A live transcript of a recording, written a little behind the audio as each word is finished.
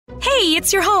Hey,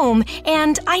 it's your home,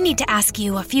 and I need to ask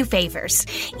you a few favors.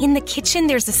 In the kitchen,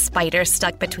 there's a spider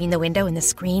stuck between the window and the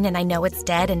screen, and I know it's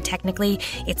dead, and technically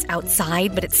it's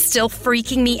outside, but it's still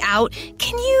freaking me out.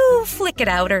 Can you flick it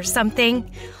out or something?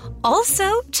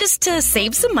 Also, just to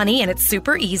save some money, and it's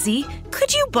super easy,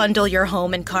 could you bundle your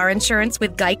home and car insurance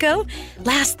with Geico?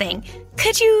 Last thing,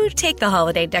 could you take the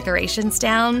holiday decorations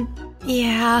down?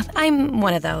 Yeah, I'm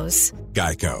one of those.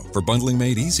 Geico. For bundling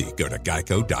made easy, go to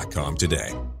geico.com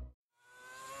today.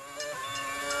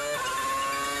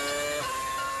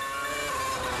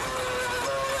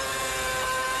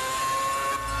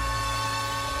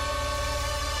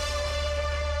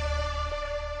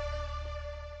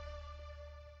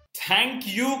 Thank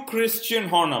you, Christian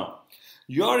Horner.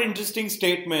 Your interesting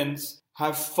statements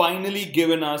have finally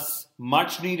given us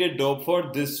much needed dope for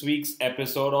this week's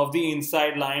episode of the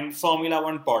Inside Line Formula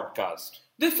One podcast.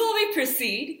 Before we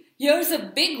proceed, here's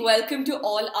a big welcome to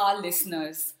all our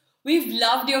listeners. We've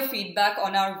loved your feedback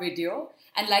on our video,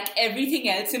 and like everything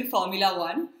else in Formula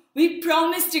One, we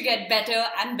promise to get better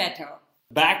and better.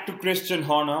 Back to Christian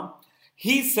Horner.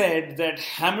 He said that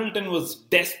Hamilton was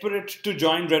desperate to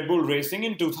join Red Bull Racing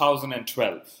in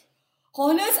 2012.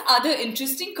 Horner's other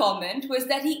interesting comment was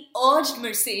that he urged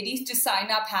Mercedes to sign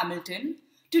up Hamilton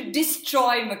to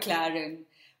destroy McLaren.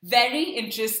 Very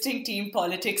interesting team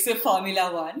politics of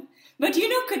Formula One. But you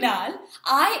know, Kunal,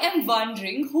 I am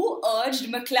wondering who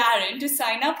urged McLaren to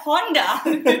sign up Honda.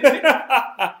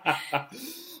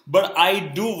 But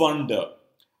I do wonder,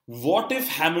 what if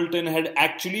Hamilton had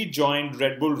actually joined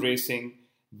Red Bull Racing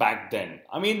back then?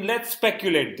 I mean, let's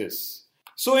speculate this.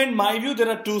 So in my view, there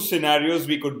are two scenarios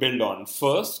we could build on.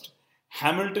 First,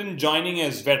 Hamilton joining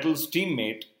as Vettel's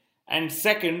teammate, and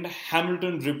second,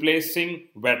 Hamilton replacing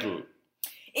Vettel.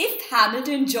 If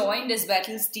Hamilton joined as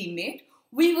Vettel's teammate,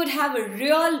 we would have a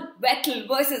real Vettel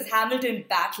versus Hamilton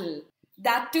battle.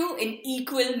 That too in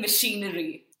equal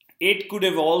machinery. It could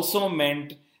have also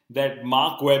meant that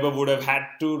Mark Webber would have had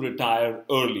to retire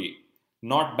early.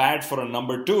 Not bad for a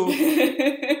number two.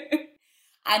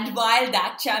 And while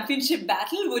that championship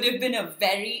battle would have been a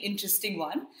very interesting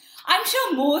one, I'm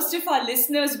sure most of our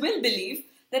listeners will believe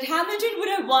that Hamilton would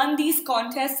have won these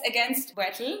contests against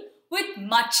Vettel with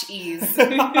much ease.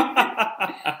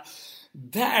 That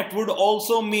would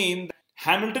also mean that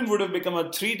Hamilton would have become a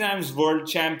 3-time world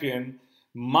champion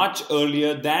much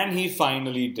earlier than he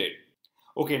finally did.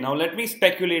 Okay, now let me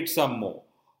speculate some more.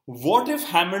 What if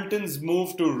Hamilton's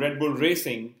move to Red Bull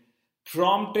Racing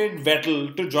prompted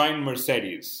Vettel to join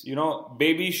Mercedes? You know,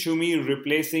 baby Schumi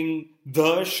replacing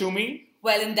the Schumi?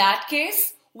 Well, in that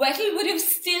case, Vettel would have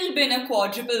still been a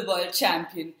quadruple world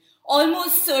champion,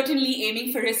 almost certainly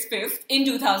aiming for his 5th in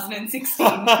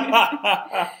 2016.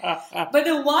 But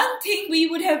the one thing we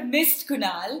would have missed,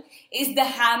 Kunal, is the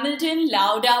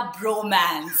Hamilton-Lauda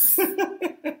bromance.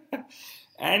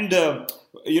 And,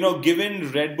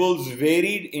 given Red Bull's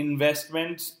varied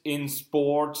investments in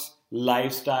sports,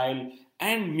 lifestyle,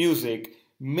 and music,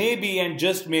 maybe and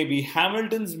just maybe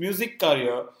Hamilton's music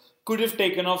career could have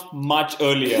taken off much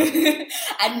earlier.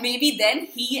 And maybe then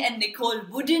he and Nicole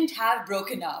wouldn't have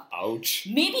broken up. Ouch.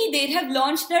 Maybe they'd have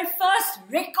launched their first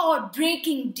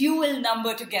record-breaking duel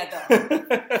number together.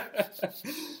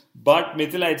 But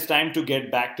Mithila, it's time to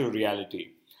get back to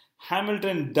reality.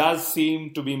 Hamilton does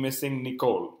seem to be missing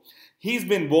Nicole. He's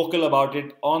been vocal about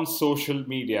it on social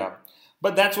media.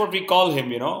 But that's what we call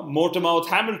him, Motormouth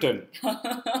Hamilton.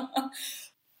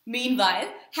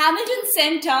 Meanwhile, Hamilton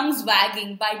sent tongues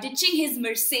wagging by ditching his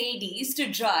Mercedes to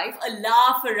drive a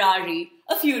LaFerrari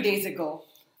a few days ago.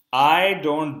 I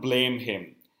don't blame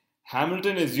him.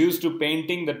 Hamilton is used to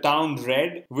painting the town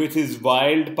red with his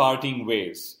wild partying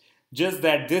ways. Just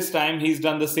that this time he's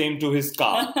done the same to his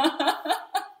car.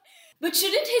 But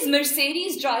shouldn't his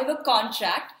Mercedes driver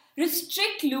contract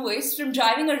restrict Lewis from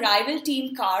driving a rival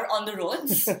team car on the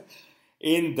roads?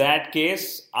 In that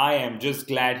case, I am just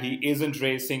glad he isn't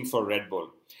racing for Red Bull.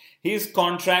 His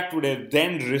contract would have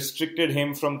then restricted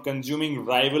him from consuming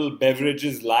rival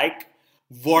beverages like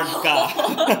vodka.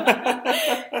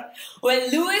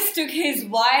 Well, Lewis took his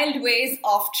wild ways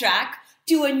off track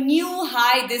to a new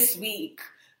high this week.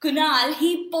 Kunal,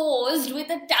 he posed with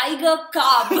a tiger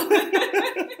cub.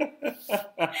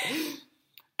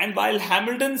 And while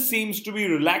Hamilton seems to be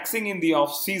relaxing in the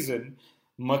off-season,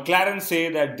 McLaren say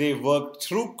that they worked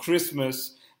through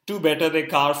Christmas to better their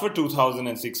car for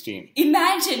 2016.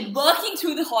 Imagine working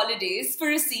through the holidays for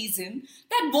a season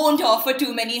that won't offer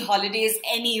too many holidays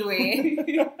anyway.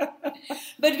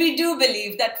 But we do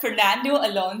believe that Fernando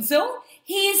Alonso,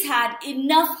 he's had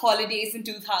enough holidays in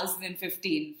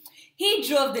 2015. He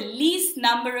drove the least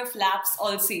number of laps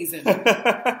all season.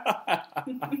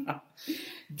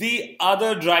 The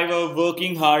other driver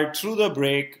working hard through the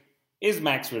break is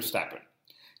Max Verstappen.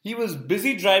 He was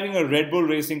busy driving a Red Bull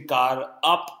racing car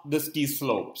up the ski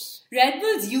slopes. Red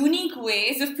Bull's unique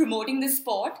ways of promoting the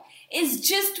sport is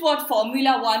just what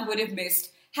Formula One would have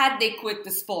missed had they quit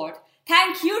the sport.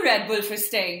 Thank you, Red Bull, for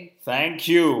staying. Thank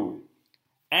you.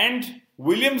 And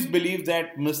Williams believe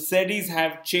that Mercedes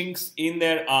have chinks in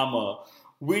their armor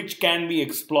which can be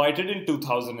exploited in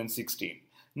 2016.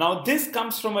 Now, this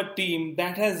comes from a team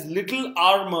that has little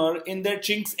armor in their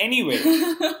chinks anyway.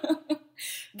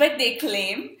 But they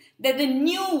claim that the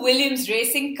new Williams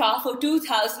racing car for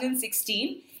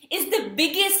 2016 is the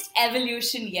biggest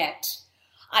evolution yet.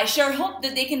 I sure hope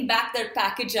that they can back their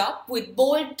package up with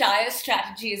bold tyre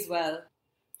strategy as well.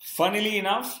 Funnily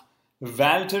enough,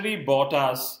 Valtteri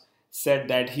Bottas said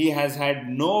that he has had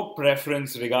no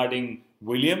preference regarding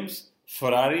Williams,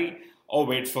 Ferrari, or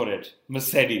wait for it,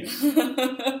 Mercedes.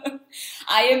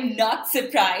 I am not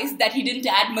surprised that he didn't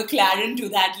add McLaren to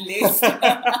that list.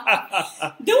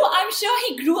 Though I'm sure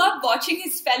he grew up watching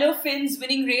his fellow Finns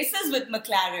winning races with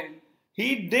McLaren.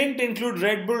 He didn't include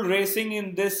Red Bull Racing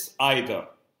in this either.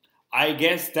 I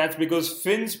guess that's because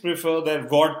Finns prefer their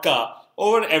vodka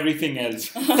over everything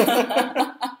else.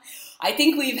 I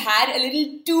think we've had a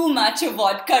little too much of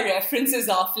vodka references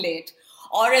of late.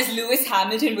 Or as Lewis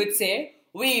Hamilton would say,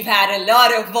 we've had a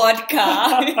lot of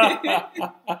vodka.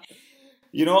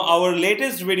 You know, our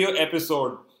latest video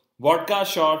episode, Vodka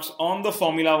Shots on the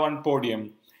Formula One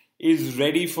podium, is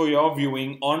ready for your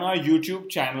viewing on our YouTube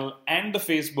channel and the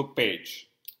Facebook page.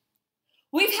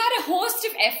 We've had a host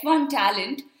of F1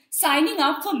 talent signing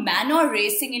up for Manor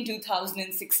Racing in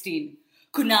 2016.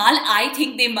 Kunal, I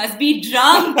think they must be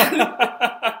drunk.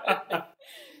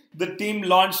 The team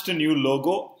launched a new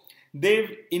logo.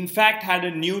 They've in fact had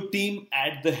a new team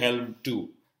at the helm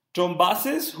too.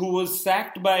 Tombasis, who was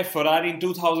sacked by Ferrari in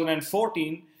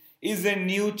 2014, is their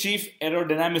new chief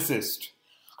aerodynamicist.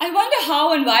 I wonder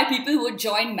how and why people would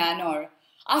join Manor.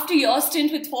 After your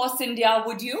stint with Force India,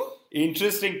 would you?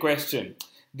 Interesting question.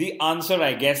 The answer,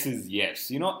 I guess, is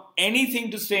yes. You know,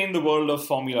 anything to stay in the world of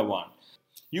Formula One.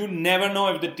 You never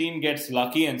know if the team gets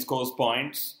lucky and scores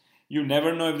points. You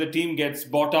never know if the team gets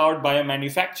bought out by a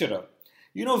manufacturer.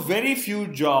 You know, very few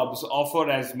jobs offer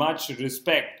as much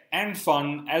respect and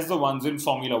fun as the ones in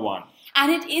Formula One.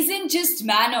 And it isn't just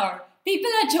Manor.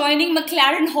 People are joining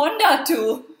McLaren Honda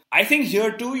too. I think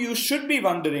here too you should be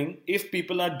wondering if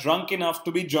people are drunk enough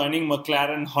to be joining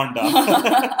McLaren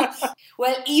Honda.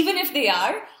 Well, even if they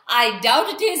are, I doubt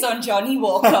it is on Johnny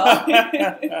Walker.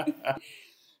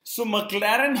 So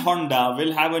McLaren Honda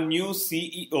will have a new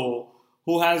CEO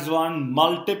who has won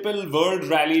multiple World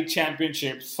Rally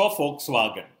Championships for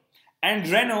Volkswagen. And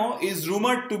Renault is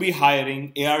rumored to be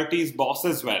hiring ART's boss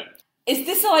as well. Is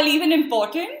this all even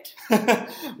important?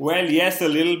 Well, yes, a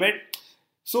little bit.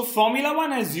 So Formula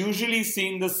One has usually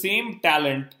seen the same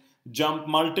talent jump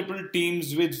multiple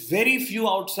teams with very few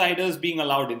outsiders being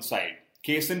allowed inside.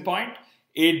 Case in point,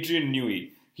 Adrian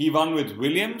Newey. He won with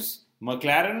Williams,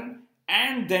 McLaren,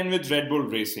 and then with Red Bull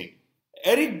Racing.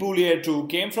 Eric Boullier too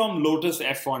came from Lotus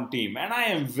F1 team, and I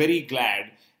am very glad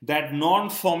that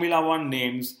non-Formula One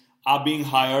names are being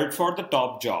hired for the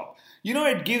top job. You know,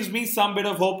 it gives me some bit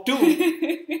of hope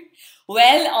too.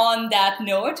 Well, on that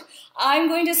note, I'm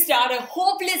going to start a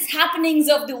hopeless happenings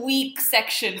of the week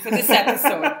section for this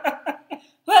episode.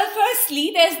 Well,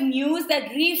 firstly, there's news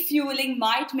that refueling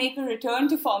might make a return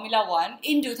to Formula One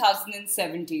in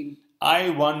 2017.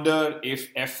 I wonder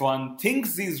if F1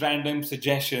 thinks these random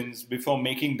suggestions before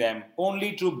making them,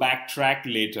 only to backtrack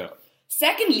later.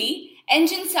 Secondly,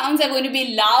 engine sounds are going to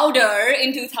be louder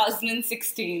in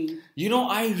 2016. You know,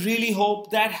 I really hope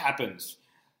that happens.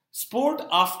 Sport,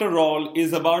 after all,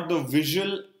 is about the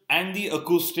visual and the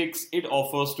acoustics it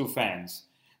offers to fans.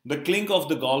 The clink of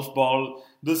the golf ball,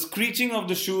 the screeching of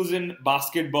the shoes in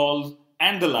basketballs,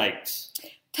 and the likes.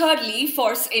 Thirdly,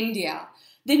 Force India.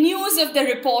 The news of the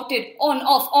reported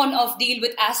on-off deal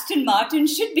with Aston Martin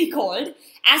should be called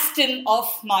Aston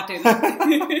off Martin.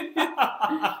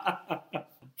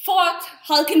 Fourth,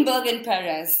 Hülkenberg and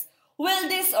Perez. Will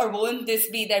this or won't this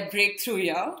be their breakthrough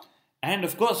year? And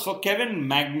of course, for Kevin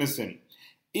Magnussen,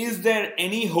 is there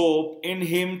any hope in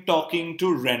him talking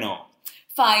to Renault?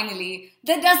 Finally,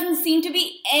 there doesn't seem to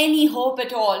be any hope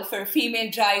at all for a female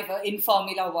driver in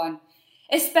Formula One,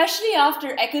 especially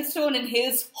after Ecclestone and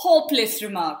Hill's hopeless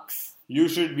remarks. You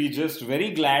should be just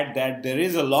very glad that there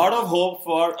is a lot of hope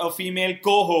for a female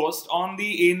co-host on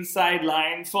the Inside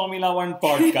Line Formula One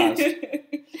podcast.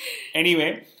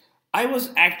 Anyway, I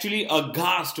was actually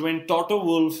aghast when Toto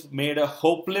Wolff made a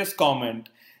hopeless comment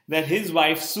that his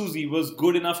wife Susie was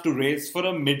good enough to race for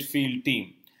a midfield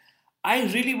team. I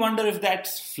really wonder if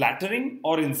that's flattering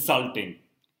or insulting.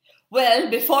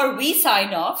 Well, before we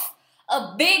sign off,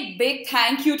 a big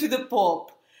thank you to the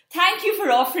Pope. Thank you for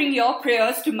offering your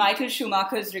prayers to Michael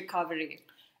Schumacher's recovery.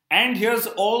 And here's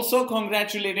also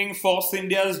congratulating Force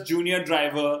India's junior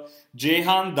driver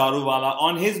Jehan Daruwala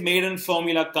on his maiden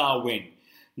Formula car win.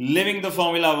 Living the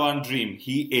Formula One dream,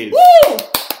 he is. Woo!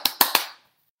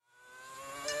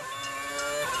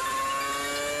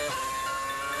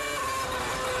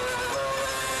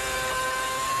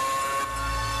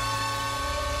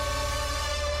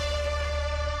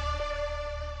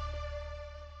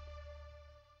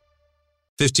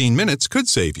 "15 minutes could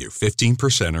save you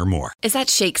 15% or more." Is that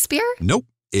Shakespeare? Nope,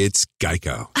 it's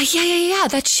Geico. Yeah,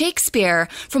 that's Shakespeare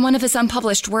from one of his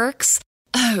unpublished works.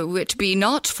 Oh, it be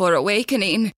not for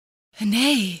awakening.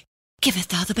 Nay, giveth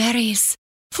thou the berries.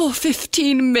 For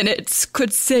 15 minutes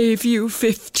could save you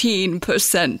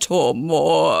 15% or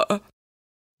more.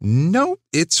 No,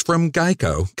 it's from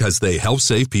Geico, because they help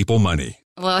save people money.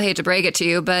 Well, I hate to break it to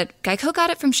you, but Geico got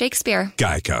it from Shakespeare.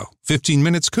 Geico. 15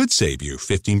 minutes could save you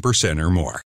 15% or more.